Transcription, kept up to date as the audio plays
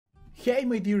Hey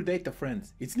my dear data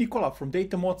friends, it's Nicola from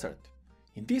Data Mozart.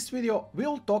 In this video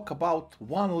we'll talk about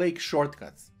OneLake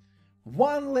shortcuts.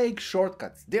 OneLake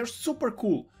shortcuts, they're super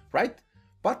cool, right?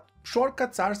 But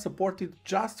shortcuts are supported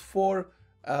just for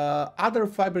other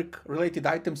Fabric related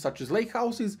items such as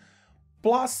lakehouses,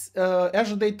 plus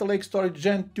Azure Data Lake Storage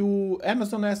Gen 2,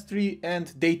 Amazon S3 and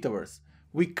Dataverse.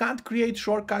 We can't create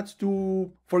shortcuts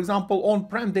to, for example,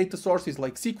 on-prem data sources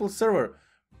like SQL Server,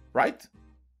 right?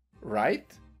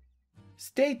 Right?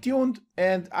 Stay tuned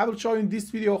and I will show you in this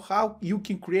video how you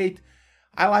can create,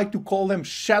 I like to call them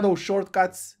shadow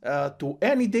shortcuts to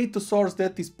any data source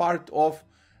that is part of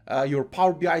your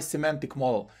Power BI semantic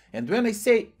model. And when I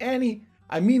say any,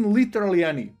 I mean literally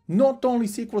any, not only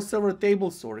SQL Server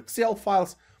tables or Excel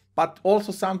files, but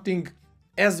also something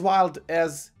as wild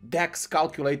as DAX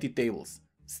calculated tables.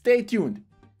 Stay tuned.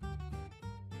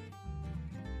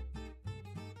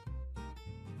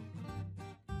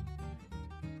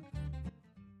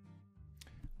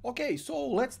 Okay, so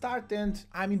let's start, and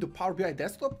I'm in the Power BI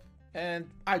desktop and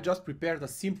I just prepared a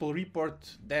simple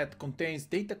report that contains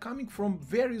data coming from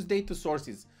various data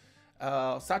sources,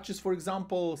 such as, for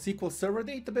example, SQL Server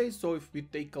database. So if we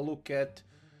take a look at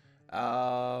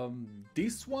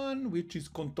this one, which is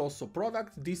Contoso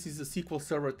product, this is a SQL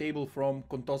Server table from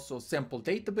Contoso sample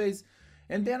database.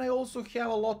 And then I also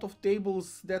have a lot of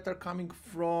tables that are coming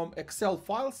from Excel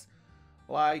files,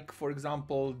 like for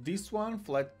example this one,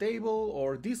 flat table,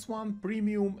 or this one,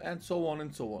 premium, and so on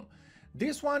and so on.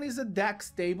 This one is a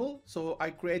DAX table, so I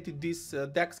created this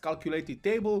DAX calculated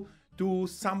table to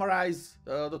summarize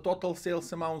the total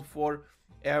sales amount for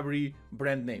every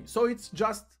brand name. So it's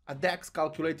just a DAX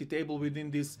calculated table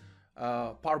within this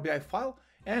Power BI file.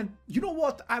 And you know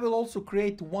what, I will also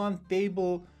create one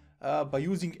table by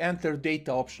using enter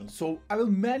data option. So I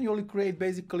will manually create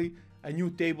basically a new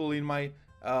table in my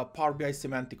Power BI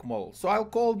semantic model. So I'll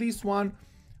call this one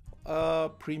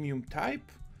premium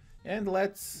type, and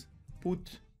let's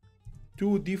put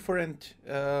two different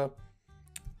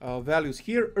values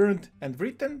here, earned and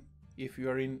written. If you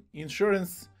are in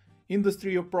insurance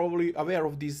industry, you're probably aware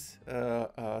of these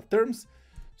terms.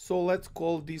 So let's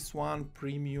call this one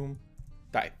premium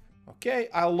type. Okay,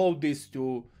 I'll load this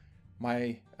to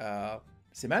my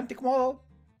semantic model,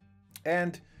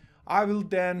 and I will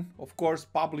then of course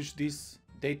publish this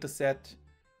data set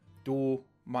to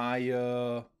my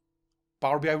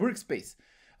Power BI workspace.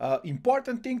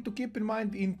 Important thing to keep in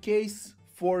mind in case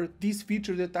for this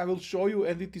feature that I will show you,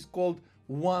 and it is called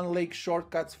OneLake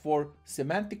shortcuts for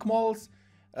semantic models.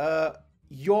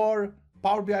 Your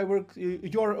Power BI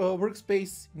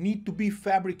workspace need to be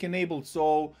Fabric enabled,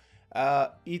 so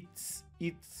it's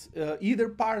either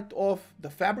part of the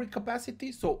Fabric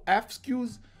capacity, so F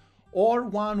SKUs, or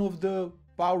one of the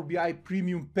Power BI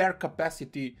premium per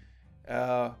capacity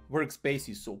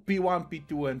workspaces, so P1,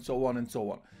 P2, and so on and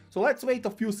so on. So let's wait a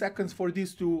few seconds for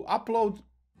this to upload,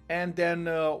 and then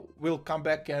we'll come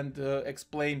back and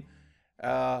explain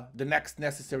the next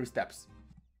necessary steps.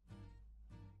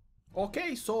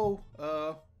 Okay, so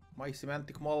my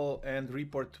semantic model and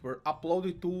report were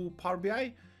uploaded to Power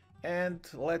BI, and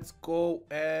let's go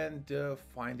and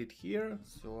find it here.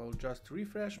 So I'll just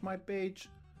refresh my page,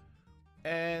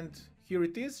 and here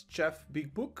it is, Chef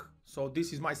Big Book. So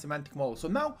this is my semantic model. So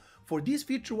now for this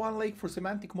feature, OneLake for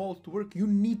semantic models to work, you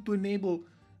need to enable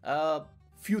a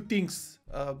few things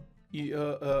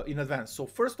in advance. So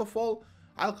first of all,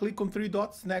 I'll click on three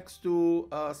dots next to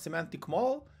semantic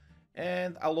model,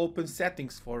 and I'll open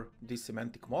settings for this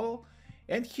semantic model.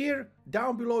 And here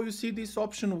down below you see this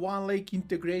option, OneLake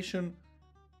integration,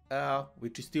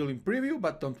 which is still in preview,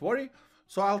 but don't worry.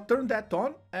 So I'll turn that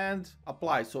on and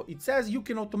apply. So it says you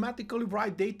can automatically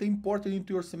write data imported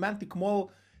into your semantic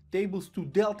model tables to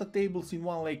Delta tables in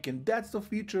OneLake, and that's the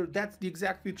feature, that's the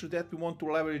exact feature that we want to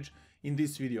leverage in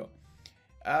this video.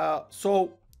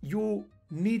 So you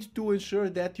need to ensure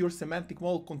that your semantic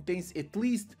model contains at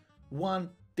least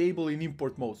one table in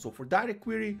import mode. So for direct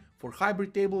query, for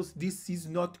hybrid tables, this is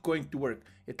not going to work.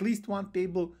 At least one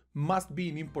table must be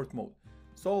in import mode.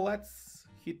 So let's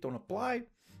hit on apply.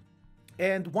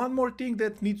 And one more thing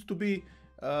that needs to be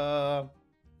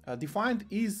defined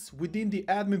is within the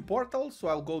admin portal. So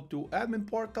I'll go to admin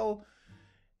portal,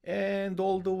 and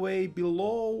all the way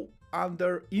below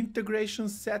under integration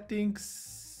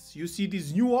settings, you see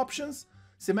these new options.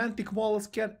 Semantic models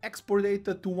can export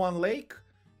data to OneLake,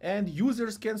 and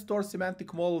users can store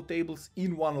semantic model tables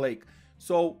in OneLake.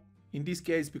 So in this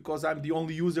case, because I'm the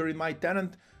only user in my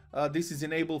tenant, this is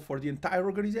enabled for the entire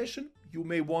organization. You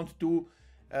may want to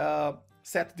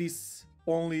set this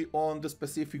only on the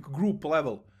specific group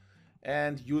level.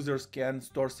 and users can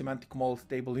store semantic models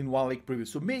table in OneLake preview.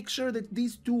 So make sure that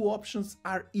these two options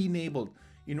are enabled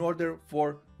in order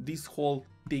for this whole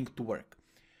thing to work.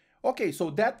 Okay, so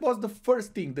that was the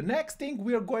first thing. The next thing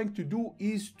we are going to do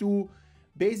is to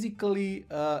basically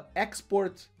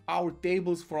export our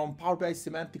tables from Power BI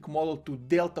semantic model to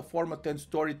Delta format and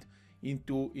store it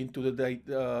into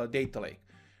the data lake.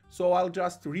 So I'll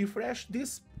just refresh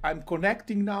this. I'm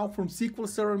connecting now from SQL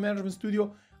Server Management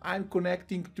Studio. I'm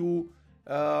connecting to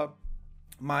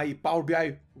my Power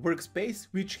BI workspace,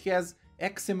 which has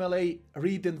XMLA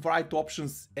read and write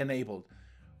options enabled.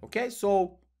 Okay,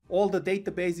 so all the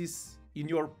databases in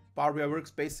your Power BI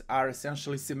workspace are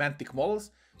essentially semantic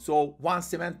models. So one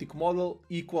semantic model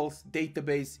equals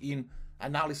database in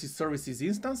analysis services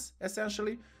instance,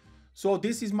 essentially. So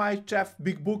this is my chef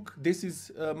big book. This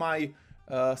is my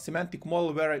semantic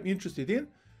model where I'm interested in.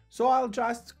 So I'll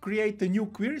just create a new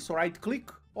query. So right click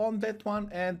on that one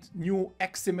and new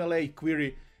XMLA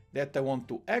query that I want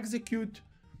to execute.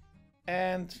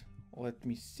 And let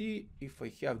me see if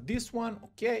I have this one.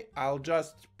 Okay, I'll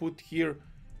just put here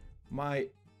my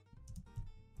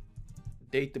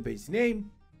database name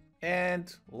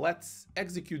and let's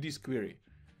execute this query.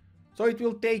 So it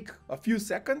will take a few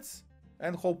seconds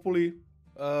and hopefully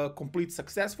complete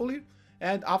successfully.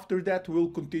 And after that, we'll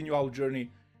continue our journey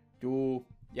to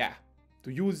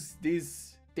use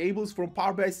these tables from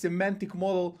Power BI semantic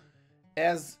model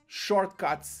as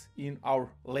shortcuts in our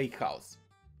lakehouse.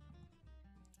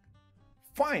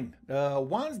 Fine,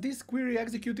 once this query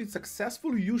executed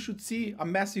successfully, you should see a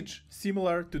message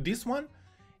similar to this one.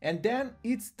 And then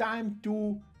it's time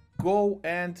to go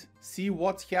and see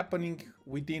what's happening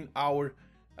within our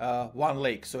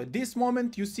OneLake. So at this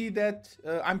moment, you see that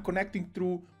I'm connecting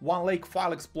through OneLake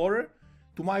File Explorer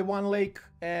to my OneLake,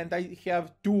 and I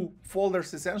have two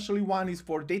folders essentially. One is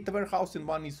for data warehouse and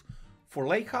one is for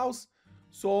lakehouse.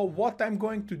 So what I'm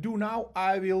going to do now,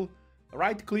 I will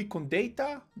right click on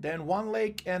data, then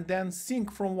OneLake, and then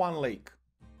sync from OneLake.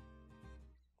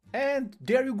 And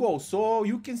there you go. So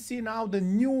you can see now the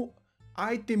new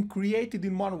item created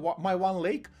in my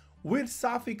OneLake with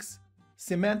suffix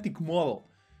semantic model.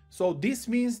 So this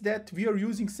means that we are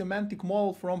using semantic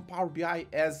model from Power BI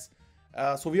as,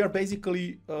 so we are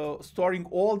basically storing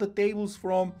all the tables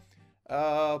from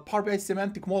Power BI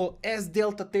semantic model as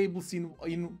delta tables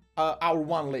in our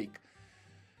OneLake.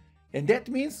 And that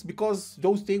means, because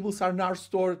those tables are now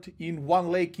stored in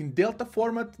OneLake in delta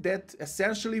format, that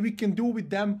essentially we can do with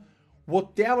them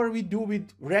whatever we do with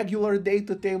regular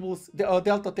data tables,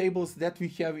 delta tables that we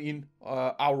have in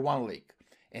our OneLake.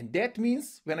 And that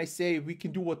means, when I say we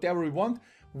can do whatever we want,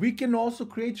 we can also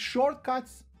create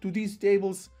shortcuts to these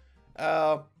tables,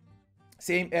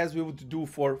 same as we would do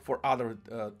for other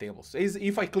tables.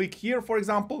 If I click here, for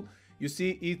example, you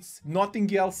see it's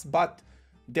nothing else but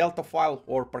delta file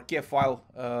or parquet file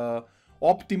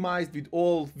optimized with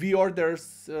all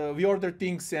vorders,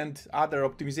 things and other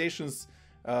optimizations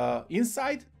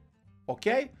inside.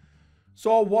 Okay,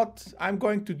 so what I'm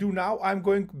going to do now, I'm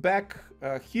going back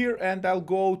here and I'll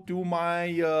go to my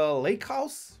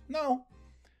lakehouse now.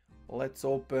 Let's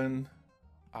open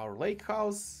our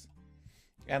lakehouse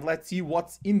and let's see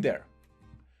what's in there.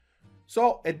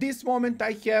 So at this moment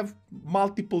I have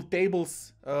multiple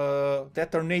tables that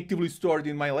are natively stored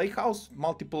in my lakehouse,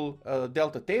 multiple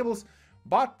delta tables,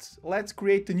 but let's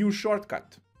create a new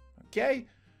shortcut. Okay,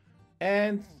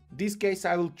 and in this case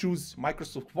I will choose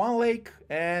Microsoft OneLake,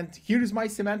 and here is my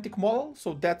semantic model.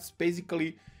 So that's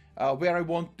basically where I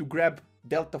want to grab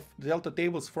delta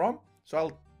tables from. So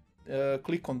I'll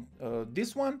click on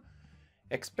this one,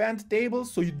 expand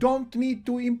tables. So you don't need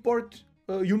to import,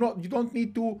 you don't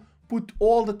need to put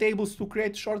all the tables to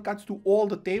create shortcuts to all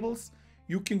the tables.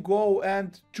 You can go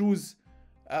and choose,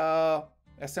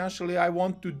 essentially I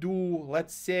want to do,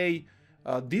 let's say,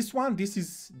 this one. This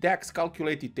is DAX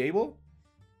calculated table.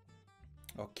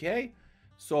 Okay,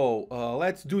 so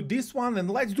let's do this one, and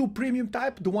let's do premium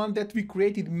type, the one that we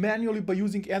created manually by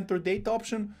using enter data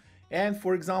option. And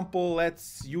for example,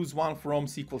 let's use one from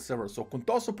SQL Server. So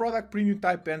Contoso product, premium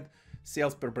type, and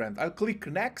sales per brand. I'll click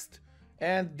next,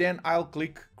 and then I'll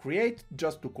click create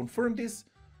just to confirm this.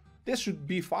 This should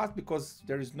be fast because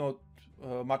there is not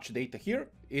much data here.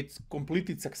 It's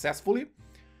completed successfully.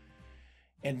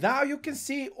 And now you can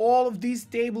see all of these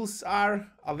tables are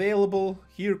available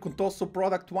here. Contoso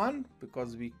product 1,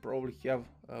 because we probably have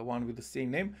one with the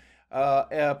same name,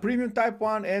 premium type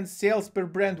 1, and sales per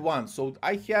brand 1. So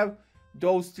I have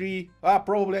those three.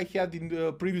 Probably I had in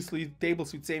the previously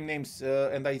tables with same names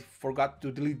and I forgot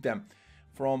to delete them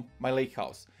from my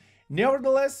lakehouse.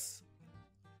 Nevertheless,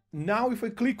 now if I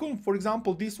click on, for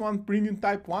example, this one, premium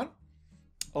type 1,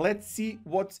 let's see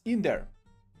what's in there.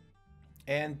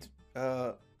 And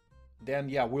then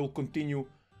yeah, we'll continue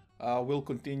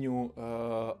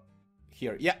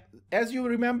here. Yeah, as you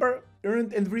remember,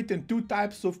 earned and written, two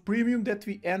types of premium that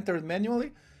we entered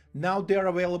manually. Now they're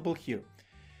available here.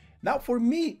 Now for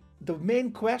me, the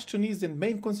main question is, and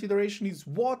main consideration is,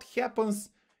 what happens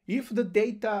if the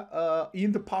data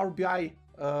in the Power BI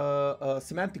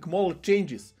semantic model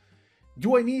changes?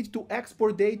 Do I need to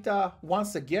export data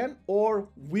once again, or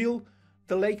will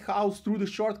the Lakehouse through the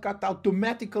shortcut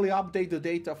automatically update the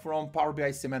data from Power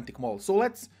BI semantic model? So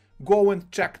let's go and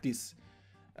check this.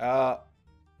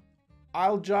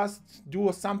 I'll just do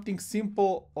something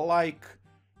simple like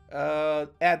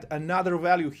add another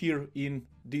value here in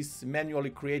this manually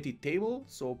created table,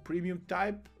 so premium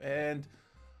type, and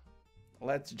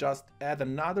let's just add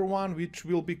another one which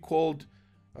will be called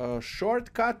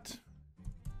shortcut.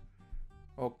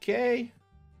 Okay,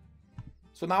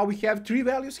 so now we have three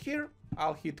values here.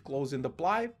 I'll hit close and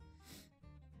apply,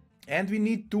 and we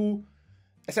need to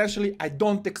essentially, I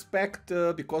don't expect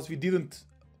because we didn't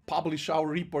publish our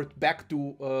report back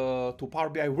to Power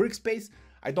BI workspace,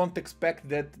 I don't expect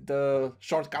that the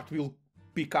shortcut will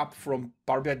pick up from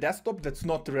Power BI desktop. That's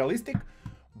not realistic.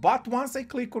 But once I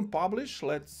click on publish,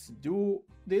 let's do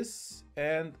this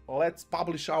and let's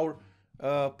publish our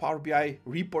Power BI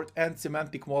report and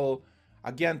semantic model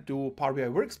again to Power BI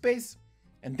workspace.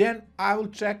 And then I will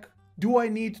check, do I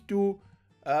need to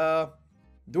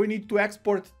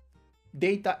export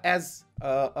data as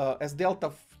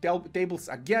delta tables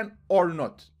again or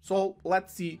not? So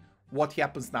let's see what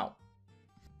happens now.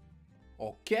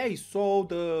 Okay, so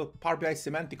the Power BI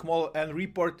semantic model and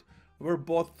report were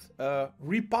both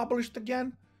republished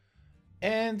again.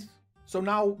 And so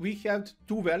now we have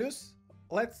two values.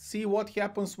 Let's see what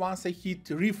happens once I hit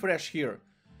refresh here.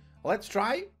 Let's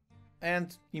try.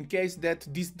 And in case that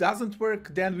this doesn't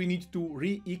work, then we need to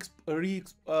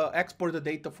export the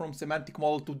data from semantic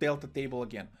model to delta table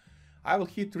again. I will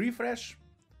hit refresh,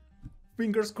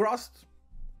 fingers crossed.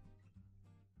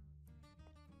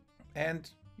 And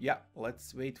yeah,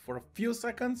 let's wait for a few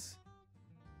seconds.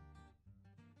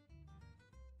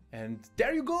 And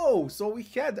there you go. So we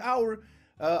had our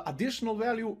additional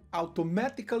value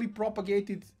automatically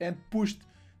propagated and pushed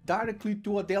directly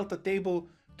to a delta table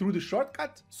through the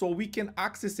shortcut, so we can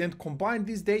access and combine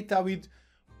this data with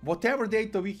whatever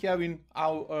data we have in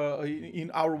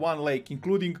our OneLake,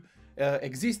 including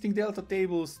existing delta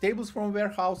tables, tables from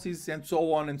warehouses, and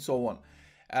so on and so on.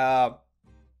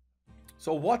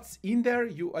 So what's in there?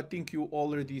 I think you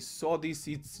already saw this.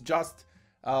 It's just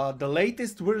the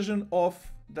latest version of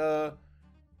the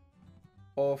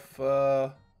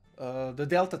delta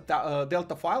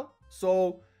file.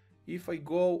 So if I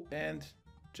go and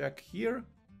check here,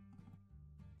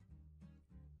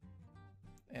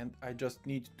 and I just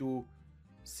need to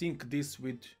sync this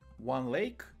with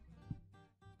OneLake,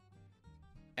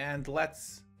 and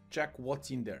let's check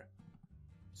what's in there.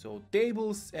 So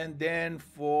tables, and then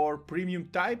for premium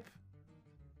type,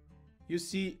 you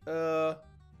see there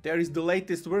is the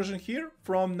latest version here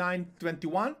from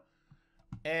 9.21,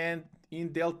 and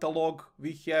in delta log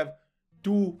we have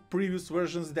two previous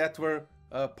versions that were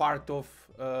part of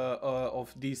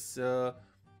this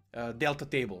delta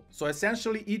table. So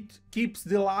essentially it keeps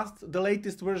the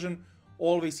latest version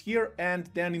always here, and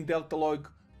then in delta log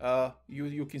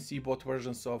you can see both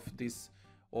versions of this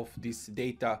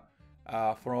data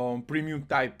from premium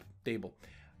type table.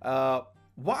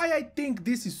 Why I think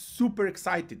this is super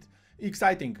exciting,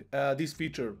 this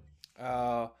feature?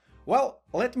 Well,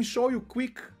 let me show you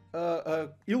quick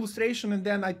illustration, and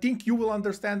then I think you will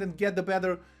understand and get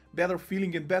the better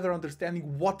feeling and better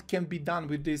understanding what can be done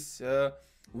with this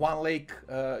OneLake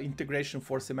integration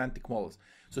for semantic models.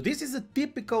 So this is a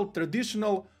typical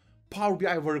traditional Power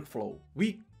BI workflow.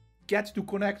 We get to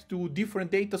connect to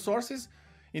different data sources.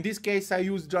 In this case, I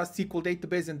use just SQL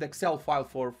database and Excel file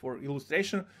for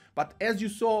illustration. But as you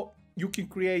saw, you can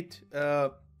create,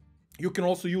 you can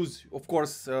also use, of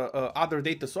course, other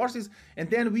data sources. And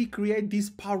then we create this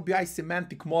Power BI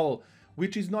semantic model,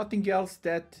 which is nothing else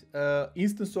that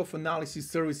instance of analysis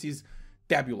services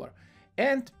tabular.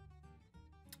 And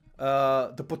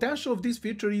the potential of this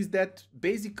feature is that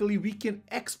basically we can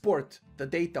export the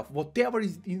data, whatever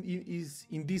is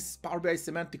in this Power BI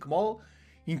semantic model,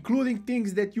 including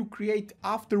things that you create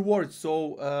afterwards.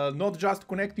 So not just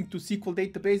connecting to SQL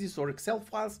databases or Excel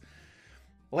files.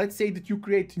 Let's say that you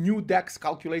create new DAX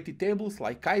calculated tables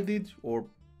like I did, or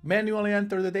manually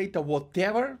enter the data,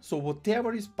 whatever. So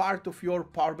whatever is part of your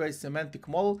Power BI semantic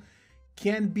model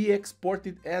can be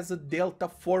exported as a delta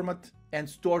format and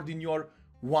stored in your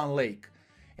OneLake.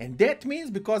 And that means,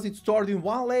 because it's stored in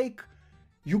OneLake,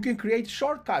 you can create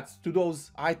shortcuts to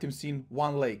those items in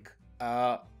OneLake.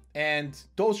 And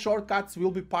those shortcuts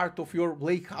will be part of your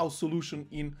lakehouse solution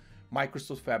in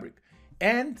Microsoft Fabric.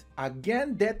 And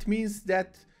again, that means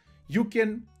that you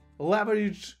can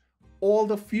leverage all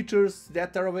the features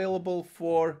that are available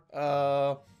for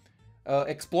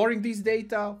exploring this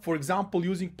data. For example,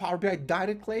 using Power BI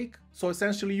Direct Lake. So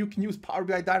essentially you can use Power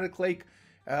BI Direct Lake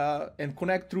and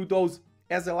connect through those,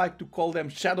 as I like to call them,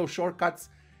 shadow shortcuts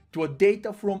to a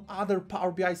data from other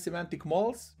Power BI semantic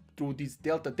models through these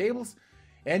delta tables.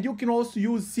 And you can also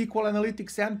use SQL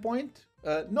Analytics endpoint,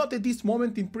 not at this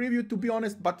moment in preview, to be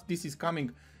honest, but this is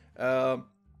coming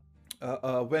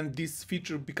when this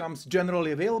feature becomes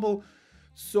generally available.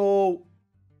 So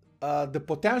the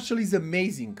potential is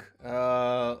amazing.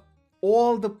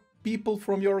 All the people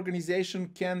from your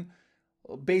organization can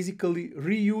basically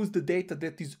reuse the data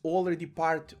that is already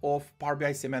part of Power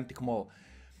BI semantic model.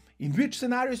 In which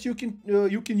scenarios you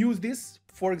can use this?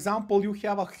 For example, you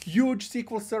have a huge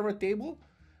SQL Server table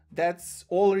that's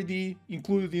already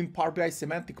included in Power BI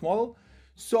semantic model.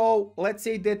 So let's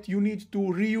say that you need to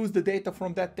reuse the data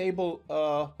from that table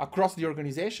across the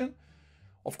organization.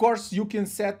 Of course, you can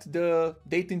set the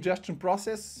data ingestion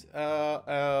process,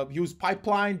 use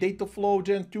pipeline, data flow,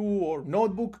 Gen 2 or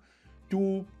notebook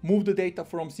to move the data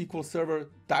from SQL Server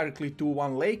directly to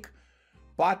OneLake.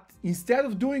 But instead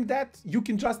of doing that, you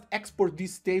can just export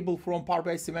this table from Power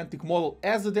BI semantic model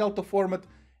as a Delta format,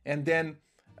 and then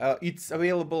it's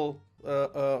available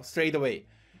straight away.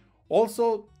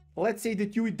 Also, let's say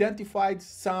that you identified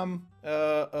some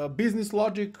business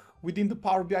logic within the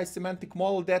Power BI semantic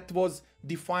model that was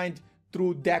defined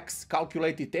through DAX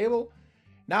calculated table.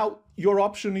 Now, your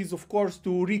option is, of course,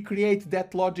 to recreate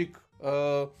that logic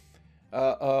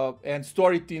and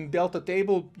store it in Delta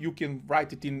table. You can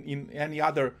write it in any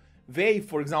other way,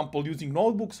 for example, using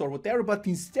notebooks or whatever. But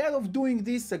instead of doing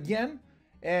this again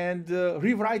and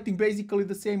rewriting basically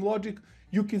the same logic,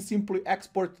 you can simply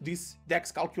export this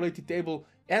DAX calculated table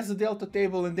as a Delta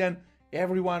table, and then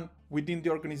everyone within the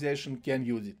organization can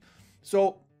use it.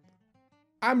 So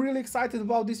I'm really excited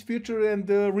about this feature and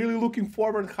really looking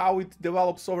forward how it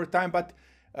develops over time. But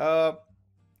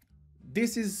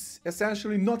this is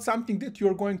essentially not something that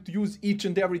you're going to use each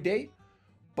and every day,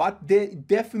 but it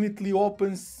definitely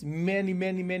opens many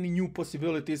new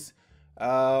possibilities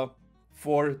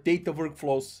for data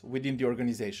workflows within the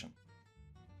organization.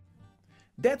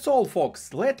 That's all,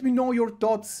 folks. Let me know your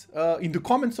thoughts in the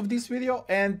comments of this video.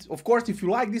 And of course, if you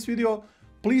like this video,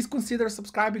 please consider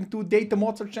subscribing to Data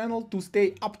Mozart channel to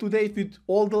stay up to date with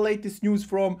all the latest news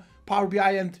from Power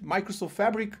BI and Microsoft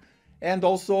Fabric. And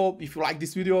also, if you like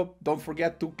this video, don't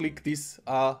forget to click this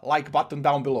like button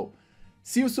down below.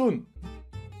 See you soon!